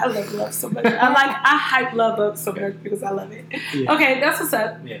my god, I love love so much. I hype love up so much because I love it. Yeah. Okay, that's what's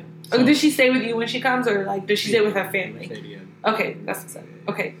up. Yeah. So, does she stay with you when she comes, or like does she stay with her family? Stay together. Okay, that's what's up.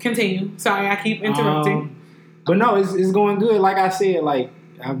 Okay, continue. Sorry, I keep interrupting. But no, it's going good. Like I said, like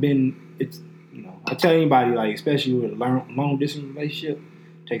I tell anybody, like especially with a long distance relationship,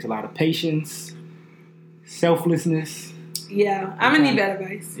 it takes a lot of patience, selflessness. Yeah, I'm gonna need that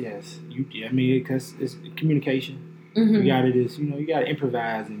advice. Yes, because it's communication. Mm-hmm. You gotta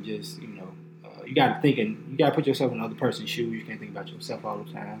improvise and just you gotta think and you gotta put yourself in the other person's shoes. You can't think about yourself all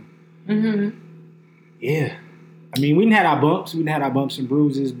the time. Mm-hmm. Yeah, we didn't have our bumps. We didn't have our bumps and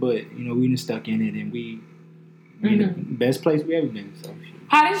bruises, but we didn't stuck in it, and we in the best place we ever been. So.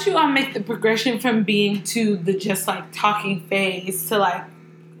 How did you make the progression from being to the just like talking phase to like,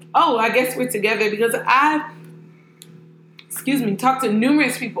 oh, I guess we're together? Because I've talked to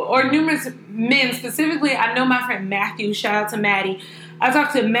numerous people or numerous men specifically. I know my friend Matthew. Shout out to Maddie. I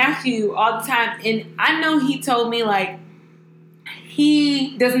talk to Matthew all the time, and I know he told me like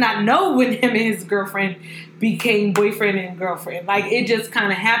he does not know when him and his girlfriend became boyfriend and girlfriend. Like, it just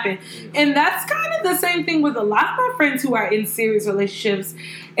kind of happened. And that's kind of the same thing with a lot of my friends who are in serious relationships,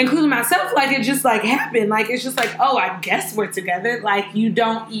 including myself. Like, it just, like, happened. Like, it's just like, oh, I guess we're together. Like, you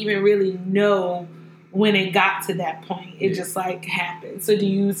don't even really know when it got to that point. It just, like, happened. So do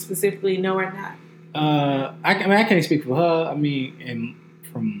you specifically know or not? I can't speak for her. I mean, and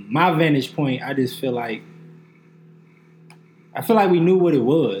from my vantage point, I just feel like we knew what it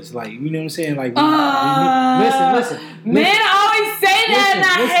was. Like, you know what I'm saying? Like, we knew, listen. Men always say that, and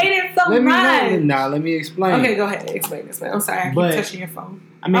I hate it so much. Let me explain. Okay, go ahead. Explain this. I'm sorry, I keep touching your phone.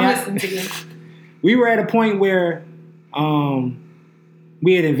 I mean, I'm listening to you. We were at a point where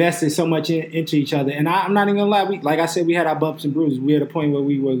we had invested so much into each other, and I'm not even gonna lie. Like I said, we had our bumps and bruises. We had a point where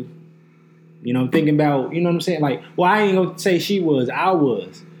we were, thinking about, you know what I'm saying? Like, well, I ain't gonna say she was, I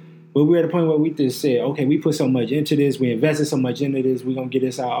was. But we're at a point where we just said, okay, we put so much into this, we invested so much into this, we're going to get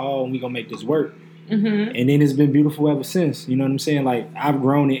this out all, and we're going to make this work. Mm-hmm. And then it's been beautiful ever since. You know what I'm saying? Like, I've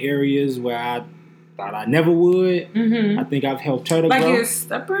grown in areas where I thought I never would. Mm-hmm. I think I've helped her to grow. Like your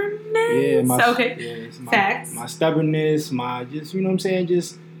stubbornness? Yeah, Facts. My stubbornness, my just, you know what I'm saying,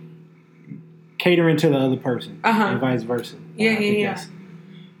 just catering to the other person and vice versa. I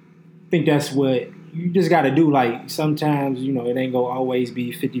think that's what you just got to do. Like, sometimes, it ain't going to always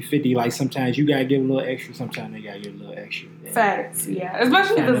be 50-50. Like, sometimes you got to give a little extra. Sometimes they got to give a little extra. Facts, yeah.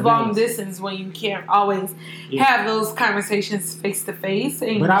 Especially if it's long distance when you can't always have those conversations face-to-face.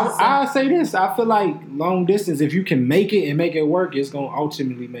 But I'll say this. I feel like long distance, if you can make it and make it work, it's going to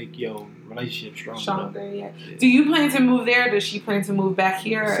ultimately make your relationship stronger. Yeah. Do you plan to move there? Does she plan to move back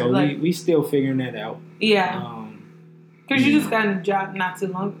here? So we still figuring that out. Yeah. Because you just got a job not too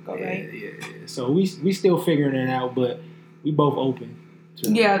long ago, right? Yeah. So we still figuring it out, but we both open to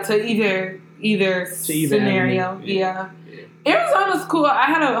either scenario. Yeah. Arizona's cool. I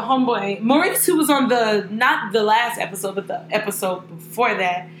had a homeboy, Maurice, who was on not the last episode, but the episode before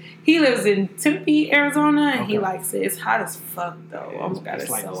that. He lives in Tempe, Arizona, and he likes it. It's hot as fuck, though. Oh my God, it's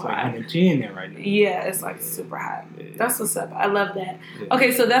so hot. It's like 110 there right now. Yeah, it's like super hot. Yeah. That's what's up. I love that. Yeah.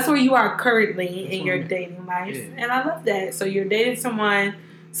 Okay, so that's where you are currently in your dating life, and I love that. So you're dating someone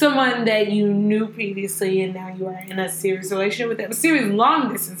that you knew previously, and now you are in a serious relationship with them, a serious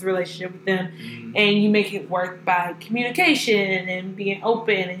long-distance relationship with them, and you make it work by communication and being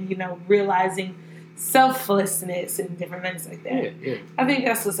open and, realizing selflessness and different things like that. Yeah. I think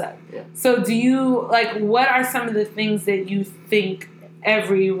that's what's up. Yeah. So do you, what are some of the things that you think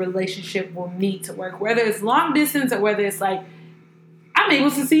every relationship will need to work? Whether it's long distance or whether it's like, I'm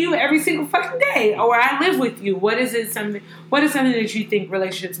able to see you every single fucking day, or I live with you. What is something that you think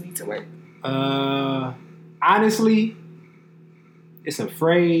relationships need to work? Honestly, it's a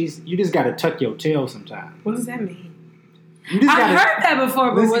phrase. You just got to tuck your tail sometimes. What does that mean? I've heard that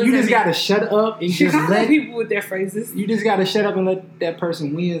before, but you just got to shut up and just let people with their phrases. You just got to shut up and let that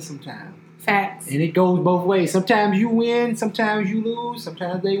person win sometimes. Facts. And it goes both ways. Sometimes you win, sometimes you lose.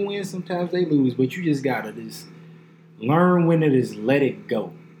 Sometimes they win, sometimes they lose. But you just got to just learn when to just let it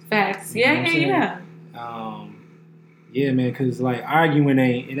go. Facts. You know Yeah. Yeah, man, because arguing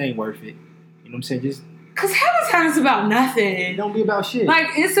ain't worth it. You know what I'm saying? Just because half the time it's about nothing. It don't be about shit.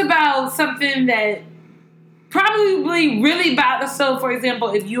 It's about something that probably really bothers. So, for example,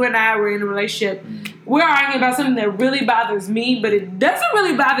 if you and I were in a relationship, we're arguing about something that really bothers me, but it doesn't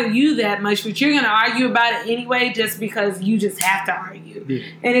really bother you that much, but you're going to argue about it anyway just because you just have to argue. Yeah.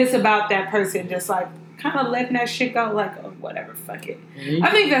 And it's about that person just kind of letting that shit go, whatever, fuck it. Mm-hmm.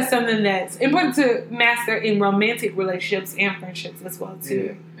 I think that's something that's important to master in romantic relationships and friendships as well,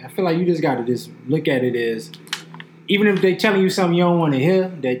 too. Yeah. I feel like you just got to just look at it as, even if they telling you something you don't want to hear,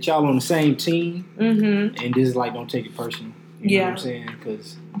 that y'all on the same team, and just don't take it personal. You know what I'm saying?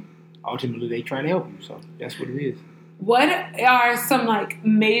 Because ultimately they try to help you, so that's what it is. What are some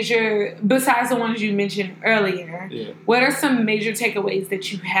major, besides the ones you mentioned earlier, what are some major takeaways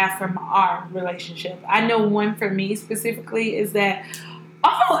that you have from our relationship? I know one for me specifically is that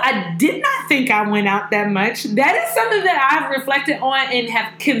although I did not think I went out that much, that is something that I've reflected on and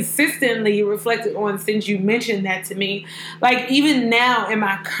have consistently reflected on since you mentioned that to me. Even now in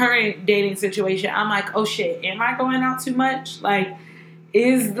my current dating situation, I'm like, oh shit, am I going out too much?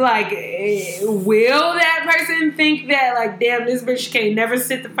 Will that person think that, damn, this bitch can't never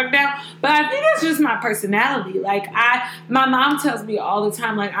sit the fuck down? But I think that's just my personality. My mom tells me all the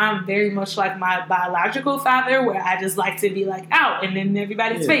time, I'm very much like my biological father, where I just like to be, out and in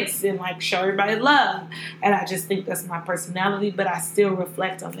everybody's face and, show everybody love. And I just think that's my personality, but I still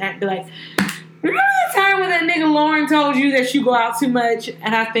reflect on that and be like, remember the time when that nigga Lauren told you that you go out too much?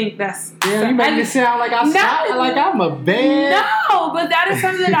 And I think that's... Yeah, you make me sound like I'm a bad... No, but that is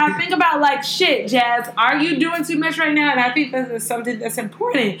something that I think about, like, shit, Jazz, are you doing too much right now? And I think that is something that's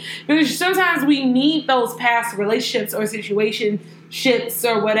important. Because sometimes we need those past relationships or situationships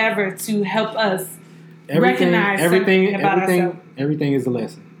or whatever to help us recognize something about ourselves. Everything is a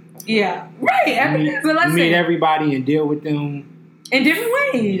lesson. Yeah, right. Everything is a lesson. You meet everybody and deal with them in different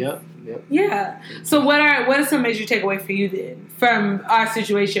ways. Yep. Yeah. So what are some major takeaway for you then from our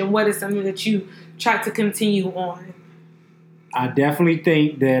situation? What is something that you try to continue on? I definitely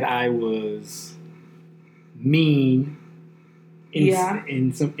think that I was mean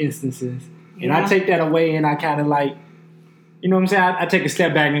in some instances, and I take that away, and I kind of like, you know what I'm saying? I take a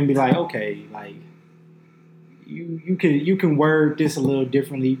step back and be like, okay, like. You can word this a little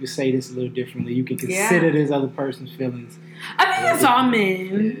differently. You can say this a little differently. You can consider this other person's feelings. I think that's all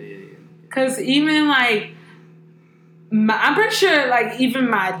men. Because even like, I'm pretty sure like even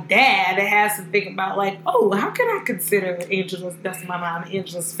my dad has to think about like, oh, how can I consider Angela's, that's my mom,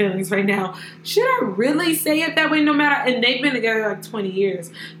 Angela's feelings right now? Should I really say it that way? No matter, and they've been together like 20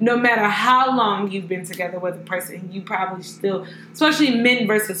 years. No matter how long you've been together with a person, you probably still, especially men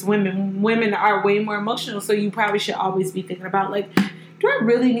versus women, women are way more emotional. So you probably should always be thinking about like, do I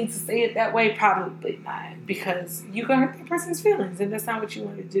really need to say it that way? Probably not, because you can hurt that person's feelings, and that's not what you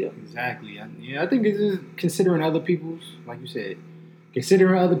want to do. Exactly. I think it's just considering other people's, like you said,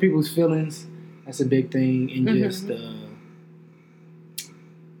 considering other people's feelings. That's a big thing, and just,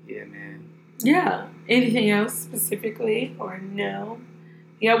 yeah, man. Yeah. Anything else specifically, or no?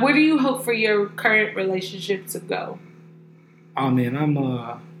 Yeah. Where do you hope for your current relationship to go? Oh man,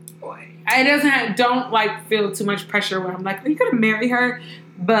 don't like feel too much pressure where I'm like, are you gonna marry her?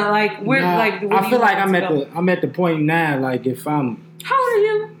 But like, I feel like I'm at the point now. Like, if I'm, how old are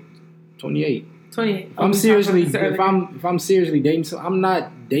you? 28. 28. I'm seriously, if I'm seriously dating, so I'm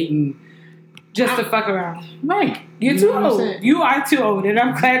not dating just to fuck around. Right. You're too old. You are too old, and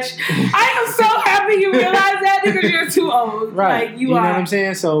I'm glad. I am so happy you realize that because you're too old. Right. Like, you know what I'm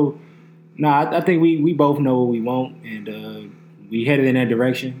saying? So, I think we both know what we want, and we headed in that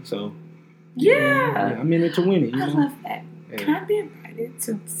direction. So. Yeah. I'm in it to win it. I love that. Yeah. Can I be invited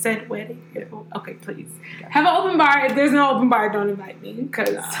to said wedding? Yeah. Okay, please. Have an open bar. If there's no open bar, don't invite me. Cause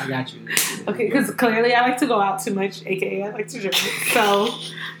I got you. Okay, because clearly I like to go out too much, aka I like to drink. So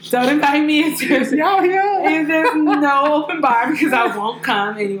don't invite me if there's no open bar because I won't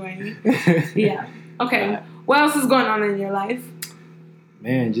come anyway. Yeah. Okay. What else is going on in your life?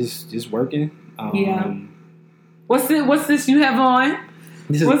 Man, just working. Yeah. What's this you have on?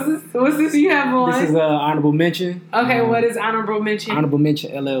 What's this you have on? This is honorable mention. Okay, what is honorable mention? Honorable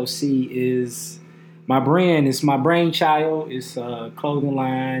mention LLC is my brand. It's my brainchild. It's a clothing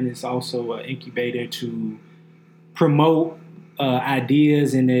line. It's also an incubator to promote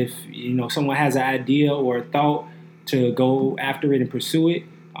ideas. And if someone has an idea or a thought, to go after it and pursue it.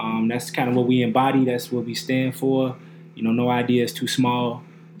 That's kind of what we embody. That's what we stand for. No idea is too small.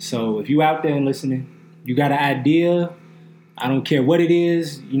 So if you out there and listening, you got an idea. I don't care what it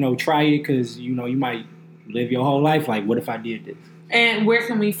is, try it because, you might live your whole life like, what if I did this? And where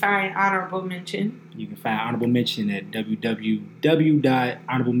can we find Honorable Mention? You can find Honorable Mention at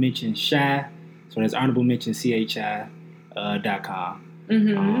www.honorablementionchi. So that's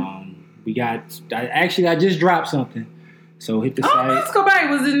honorablementionchi.com. I just dropped something. So hit the site. Let's go buy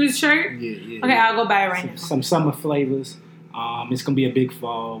it. Was it a new shirt? Yeah. Okay, I'll go buy it right now. Some summer flavors. It's going to be a big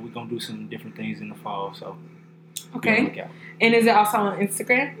fall. We're going to do some different things in the fall, so. Okay. And is it also on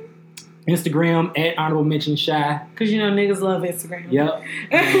Instagram? Instagram at Honorable Mention Shy. Because niggas love Instagram. Yep.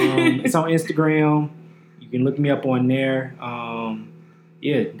 It's on Instagram. You can look me up on there.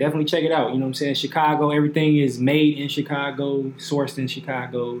 Definitely check it out. You know what I'm saying? Chicago, everything is made in Chicago, sourced in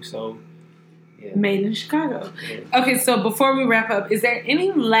Chicago. So, yeah. Made in Chicago. Yeah. Okay, so before we wrap up, is there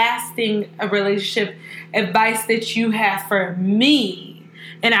any lasting relationship advice that you have for me?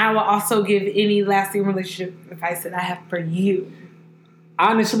 And I will also give any lasting relationship advice that I have for you.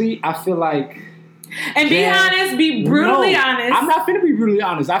 Honestly, I feel like... And be honest, be brutally honest. I'm not finna be brutally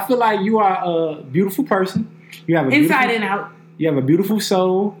honest. I feel like you are a beautiful person. You have inside and out. You have a beautiful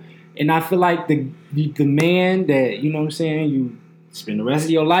soul. And I feel like the man that, you know what I'm saying, you spend the rest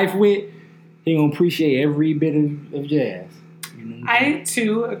of your life with, he gonna appreciate every bit of jazz. I,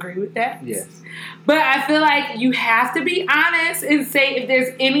 too, agree with that. Yes. But I feel like you have to be honest and say if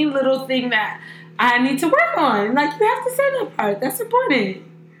there's any little thing that I need to work on. Like, you have to say that part. That's important.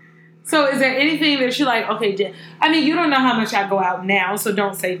 So is there anything that you're like, okay, you don't know how much I go out now, so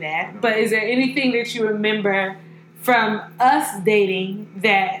don't say that. But is there anything that you remember from us dating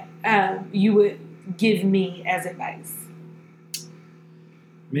that you would give me as advice?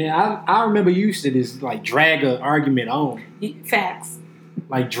 Man, I remember you used to just like drag an argument on. Facts.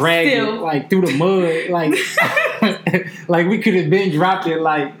 Like drag it like through the mud. Like like we could have been dropped it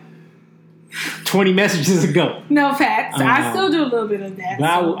like 20 messages ago. No, facts. I still do a little bit of that. But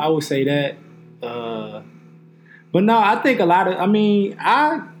I would say that. But no, I think a lot of,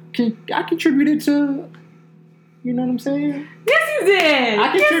 I contributed to, you know what I'm saying? Yes, you did.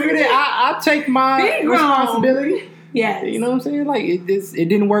 I contributed. I take my responsibility. Yes. You know what I'm saying? Like, it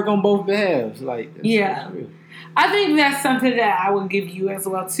didn't work on both halves. Like, that's real. I think that's something that I would give you as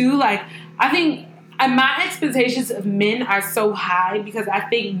well, too. Like, I think my expectations of men are so high because I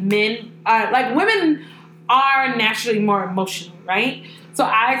think men, like, women are naturally more emotional, right? So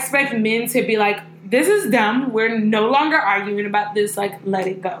I expect men to be like, this is dumb. We're no longer arguing about this. Like, let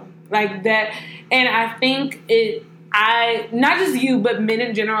it go. Like that. And I think not just you, but men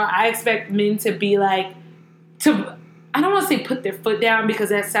in general, I expect men to be like, I don't want to say put their foot down because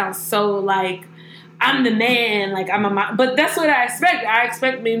that sounds so like, I'm the man, like but that's what I expect. I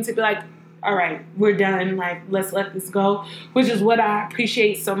expect men to be like, all right, we're done. Like, let's let this go, which is what I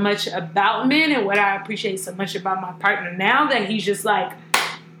appreciate so much about men and what I appreciate so much about my partner now, that he's just like,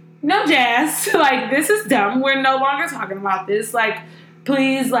 no, Jazz, like, this is dumb. We're no longer talking about this. Like,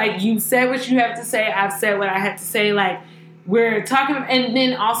 please, like, you said what you have to say. I've said what I had to say. Like, we're talking, and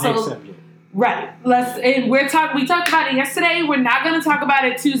then also, right? We talked about it yesterday. We're not going to talk about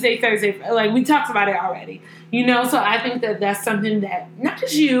it Tuesday, Thursday. Like, we talked about it already, you know. So I think that that's something that not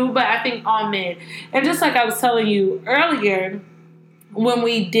just you, but I think all men. And just like I was telling you earlier, when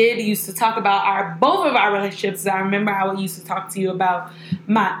we used to talk about both of our relationships, I remember I used to talk to you about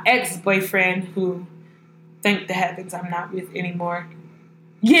my ex-boyfriend, who, thank the heavens, I'm not with anymore.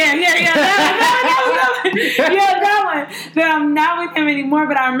 Yeah, that one. That I'm not with him anymore,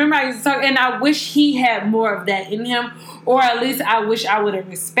 but I remember I used to talk, and I wish he had more of that in him, or at least I wish I would have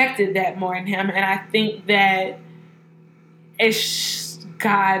respected that more in him, and I think that it's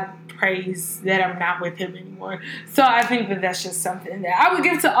God praise that I'm not with him anymore. So I think that that's just something that I would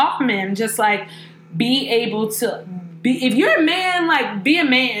give to all men, just like be able to if you're a man, like, be a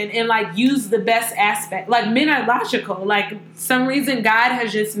man and, like, use the best aspect. Like, men are logical. Like, some reason God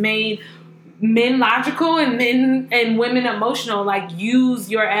has just made men logical and men and women emotional. Like, use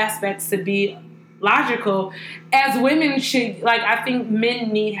your aspects to be logical. As women should, like, I think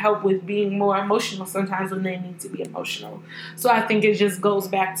men need help with being more emotional sometimes when they need to be emotional. So I think it just goes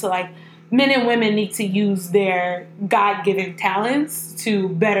back to, like, men and women need to use their God-given talents to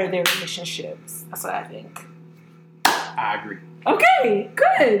better their relationships. That's what I think. I agree. Okay,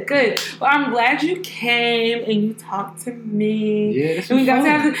 good. Well, I'm glad you came and you talked to me. Yeah, this was and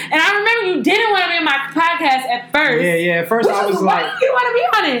fun. And I remember you didn't want to be on my podcast at first. Yeah. At first I was like, why do you want to be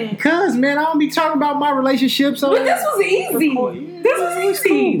on it? Because, man, I don't be talking about my relationships. But this was easy. This was easy.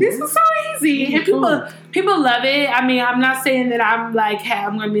 Cool. This was so easy. And people love it. I mean, I'm not saying that I'm like, hey,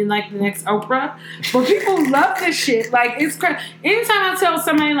 I'm going to be like the next Oprah. But people love this shit. Like, it's crazy. Anytime I tell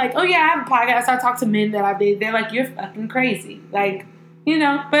somebody, like, oh, yeah, I have a podcast, I talk to men that I date, they're like, you're fucking crazy. Like, you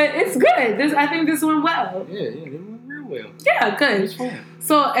know, but it's good. I think this went well. Yeah, it went real well. Yeah, good. It's fun.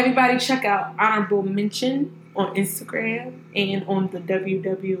 So, everybody check out Honorable Mention on Instagram and on the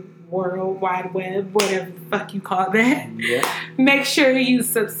WW World Wide Web, whatever the fuck you call that. Yeah. Make sure you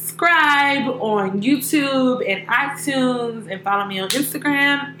subscribe on YouTube and iTunes and follow me on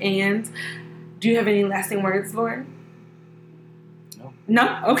Instagram. And do you have any lasting words, Lauren?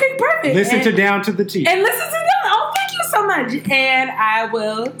 No? Okay, perfect. Listen to Down to the T. And listen to them. Oh, thank you so much. And I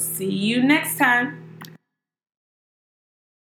will see you next time.